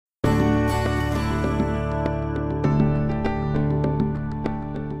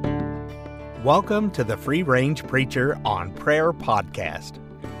Welcome to the Free Range Preacher on Prayer podcast.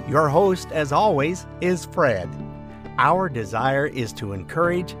 Your host, as always, is Fred. Our desire is to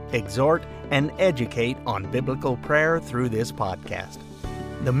encourage, exhort, and educate on biblical prayer through this podcast.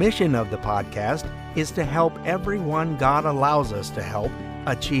 The mission of the podcast is to help everyone God allows us to help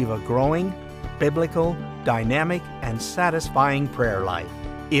achieve a growing, biblical, dynamic, and satisfying prayer life.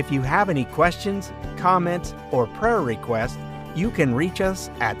 If you have any questions, comments, or prayer requests, you can reach us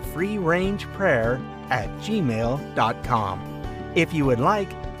at freerangeprayer@gmail.com. If you would like,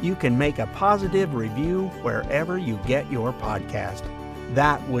 you can make a positive review wherever you get your podcast.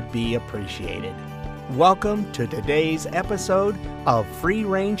 That would be appreciated. Welcome to today's episode of Free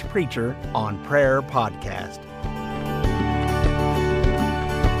Range Preacher on Prayer podcast.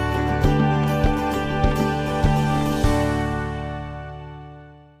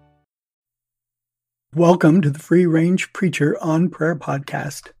 Welcome to the Free Range Preacher on Prayer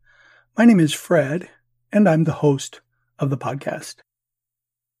podcast. My name is Fred, and I'm the host of the podcast.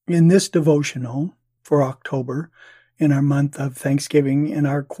 In this devotional for October, in our month of Thanksgiving, in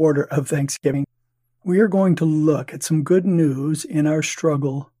our quarter of Thanksgiving, we are going to look at some good news in our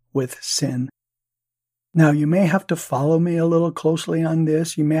struggle with sin. Now, you may have to follow me a little closely on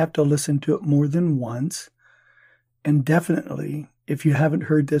this. You may have to listen to it more than once. And definitely, if you haven't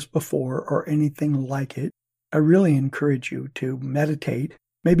heard this before or anything like it, I really encourage you to meditate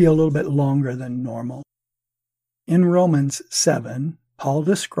maybe a little bit longer than normal. In Romans 7, Paul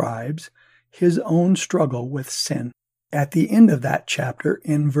describes his own struggle with sin. At the end of that chapter,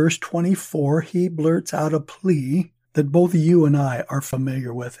 in verse 24, he blurts out a plea that both you and I are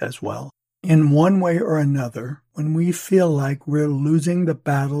familiar with as well. In one way or another, when we feel like we're losing the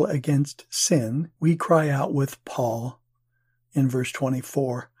battle against sin, we cry out with Paul in verse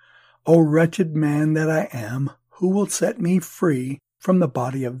 24, "O wretched man that I am, who will set me free from the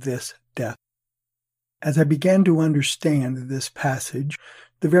body of this death?" As I began to understand this passage,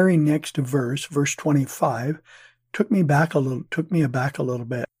 the very next verse, verse 25, took me aback a little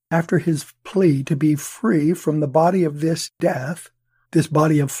bit. After his plea to be free from the body of this death, this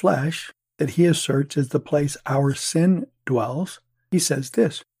body of flesh that he asserts is the place our sin dwells, he says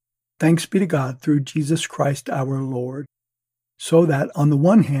this, "Thanks be to God through Jesus Christ our Lord. So that on the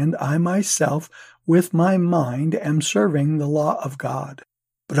one hand, I myself with my mind am serving the law of God,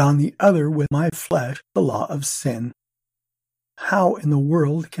 but on the other with my flesh the law of sin." How in the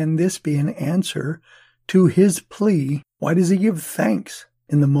world can this be an answer to his plea? Why does he give thanks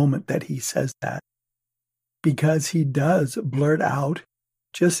in the moment that he says that? Because he does blurt out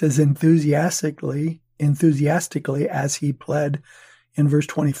just as enthusiastically as he pled in verse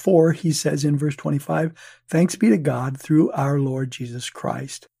 24, he says in verse 25, "Thanks be to God through our Lord Jesus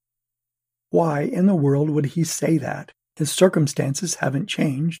Christ." Why in the world would he say that? His circumstances haven't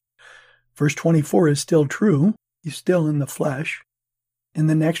changed. Verse 24 is still true. He's still in the flesh. In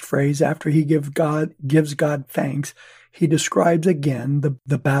the next phrase, after he gives God thanks, he describes again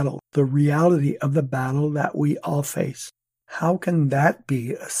the battle, the reality of the battle that we all face. How can that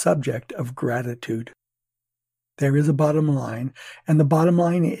be a subject of gratitude? There is a bottom line, and the bottom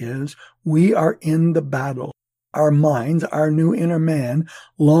line is we are in the battle. Our minds, our new inner man,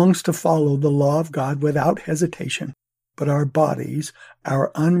 longs to follow the law of God without hesitation. But our bodies,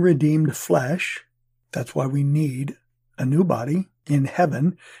 our unredeemed flesh, that's why we need a new body in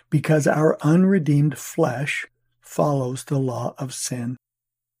heaven, because our unredeemed flesh follows the law of sin.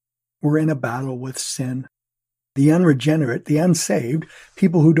 We're in a battle with sin. The unregenerate, the unsaved,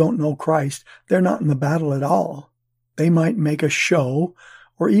 people who don't know Christ, they're not in the battle at all. They might make a show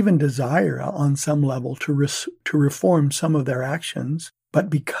or even desire on some level to reform some of their actions, but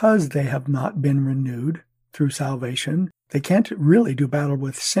because they have not been renewed through salvation, they can't really do battle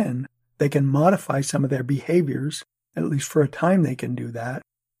with sin. They can modify some of their behaviors, at least for a time they can do that.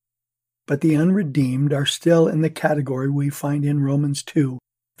 But the unredeemed are still in the category we find in Romans 2.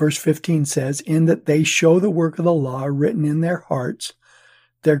 Verse 15 says, "In that they show the work of the law written in their hearts,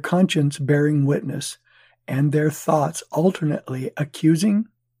 their conscience bearing witness, and their thoughts alternately accusing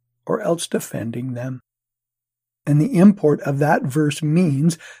or else defending them." And the import of that verse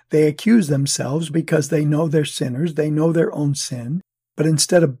means they accuse themselves because they know they're sinners, they know their own sin, but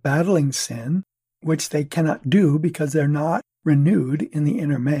instead of battling sin, which they cannot do because they're not renewed in the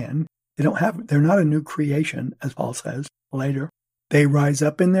inner man, they're not a new creation, as Paul says later, they rise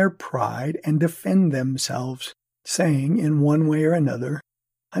up in their pride and defend themselves, saying in one way or another,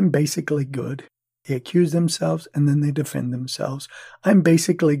 "I'm basically good." They accuse themselves and then they defend themselves. "I'm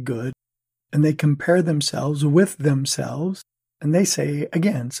basically good." And they compare themselves with themselves. And they say,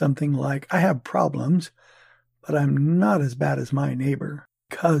 again, something like, "I have problems, but I'm not as bad as my neighbor,"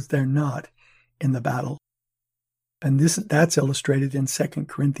 because they're not in the battle. And that's illustrated in 2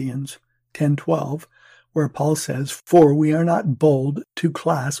 Corinthians 10:12, where Paul says, "For we are not bold to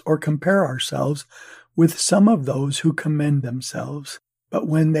class or compare ourselves with some of those who commend themselves, but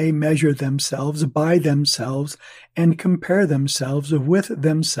when they measure themselves by themselves and compare themselves with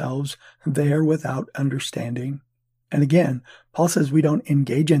themselves, they are without understanding." And again, Paul says we don't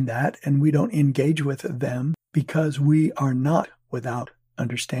engage in that, and we don't engage with them because we are not without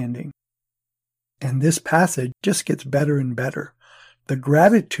understanding. And this passage just gets better and better. The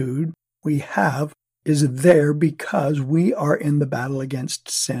gratitude we have is there because we are in the battle against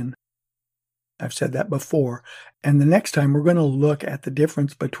sin. I've said that before. And the next time we're going to look at the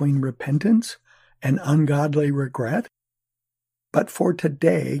difference between repentance and ungodly regret. But for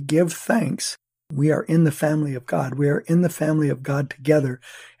today, give thanks. We are in the family of God. We are in the family of God together,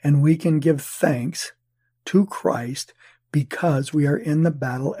 and we can give thanks to Christ because we are in the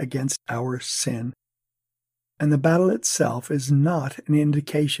battle against our sin. And the battle itself is not an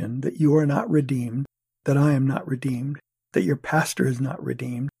indication that you are not redeemed, that I am not redeemed, that your pastor is not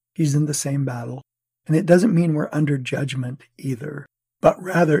redeemed. He's in the same battle. And it doesn't mean we're under judgment either, but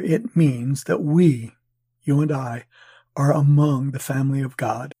rather it means that we, you and I, are among the family of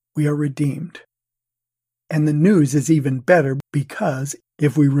God. We are redeemed. And the news is even better because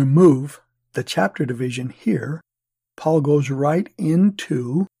if we remove the chapter division here, Paul goes right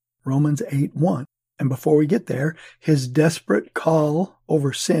into Romans 8:1. And before we get there, his desperate call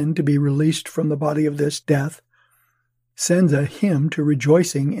over sin to be released from the body of this death sends a hymn to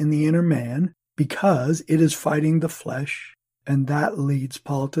rejoicing in the inner man because it is fighting the flesh. And that leads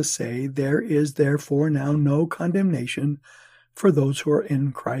Paul to say, "There is therefore now no condemnation for those who are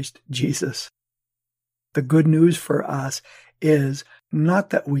in Christ Jesus." The good news for us is not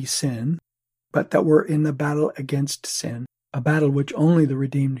that we sin, but that we're in the battle against sin, a battle which only the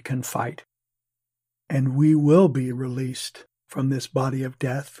redeemed can fight. And we will be released from this body of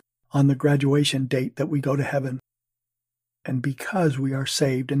death on the graduation date that we go to heaven. And because we are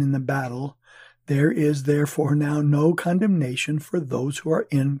saved and in the battle, there is therefore now no condemnation for those who are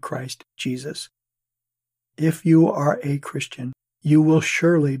in Christ Jesus. If you are a Christian, you will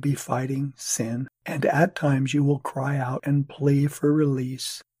surely be fighting sin, and at times you will cry out and plead for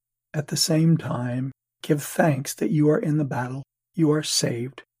release. At the same time, give thanks that you are in the battle. You are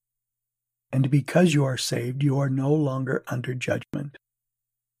saved. And because you are saved, you are no longer under judgment.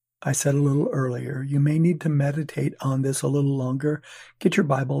 I said a little earlier, you may need to meditate on this a little longer. Get your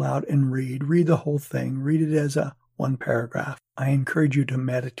Bible out and read. Read the whole thing. Read it as one paragraph. I encourage you to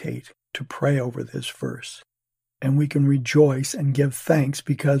meditate, to pray over this verse. And we can rejoice and give thanks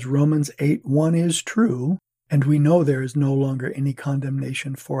because Romans 8:1 is true, and we know there is no longer any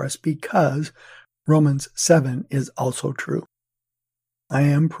condemnation for us because Romans 7 is also true. I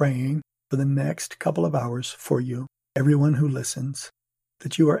am praying for the next couple of hours for you, everyone who listens,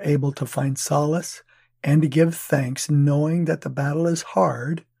 that you are able to find solace and to give thanks knowing that the battle is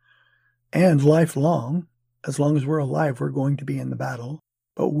hard and lifelong. As long as we're alive, we're going to be in the battle,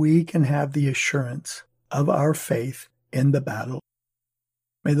 but we can have the assurance of our faith in the battle.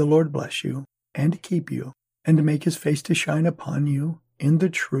 May the Lord bless you and keep you and to make his face to shine upon you in the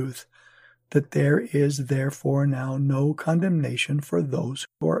truth that there is therefore now no condemnation for those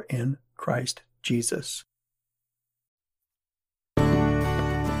who are in Christ Jesus.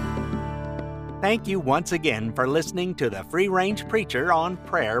 Thank you once again for listening to the Free Range Preacher on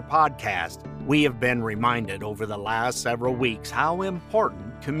Prayer podcast. We have been reminded over the last several weeks how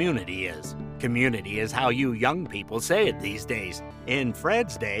important community is. Community is how you young people say it these days. In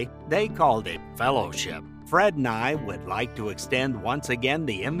Fred's day, they called it fellowship. Fred and I would like to extend once again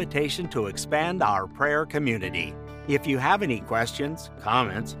the invitation to expand our prayer community. If you have any questions,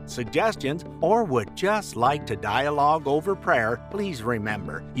 comments, suggestions, or would just like to dialogue over prayer, please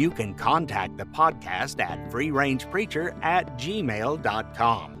remember you can contact the podcast at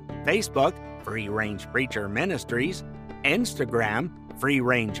freerangepreacher@gmail.com, Facebook, Free Range Preacher Ministries, Instagram, Free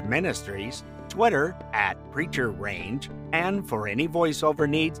Range Ministries, Twitter @PreacherRange, and for any voiceover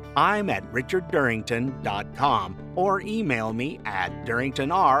needs, I'm at richarddurrington.com or email me at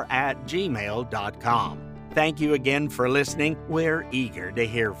durringtonr@gmail.com. Thank you again for listening. We're eager to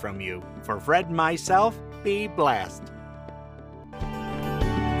hear from you. For Fred and myself, be blessed.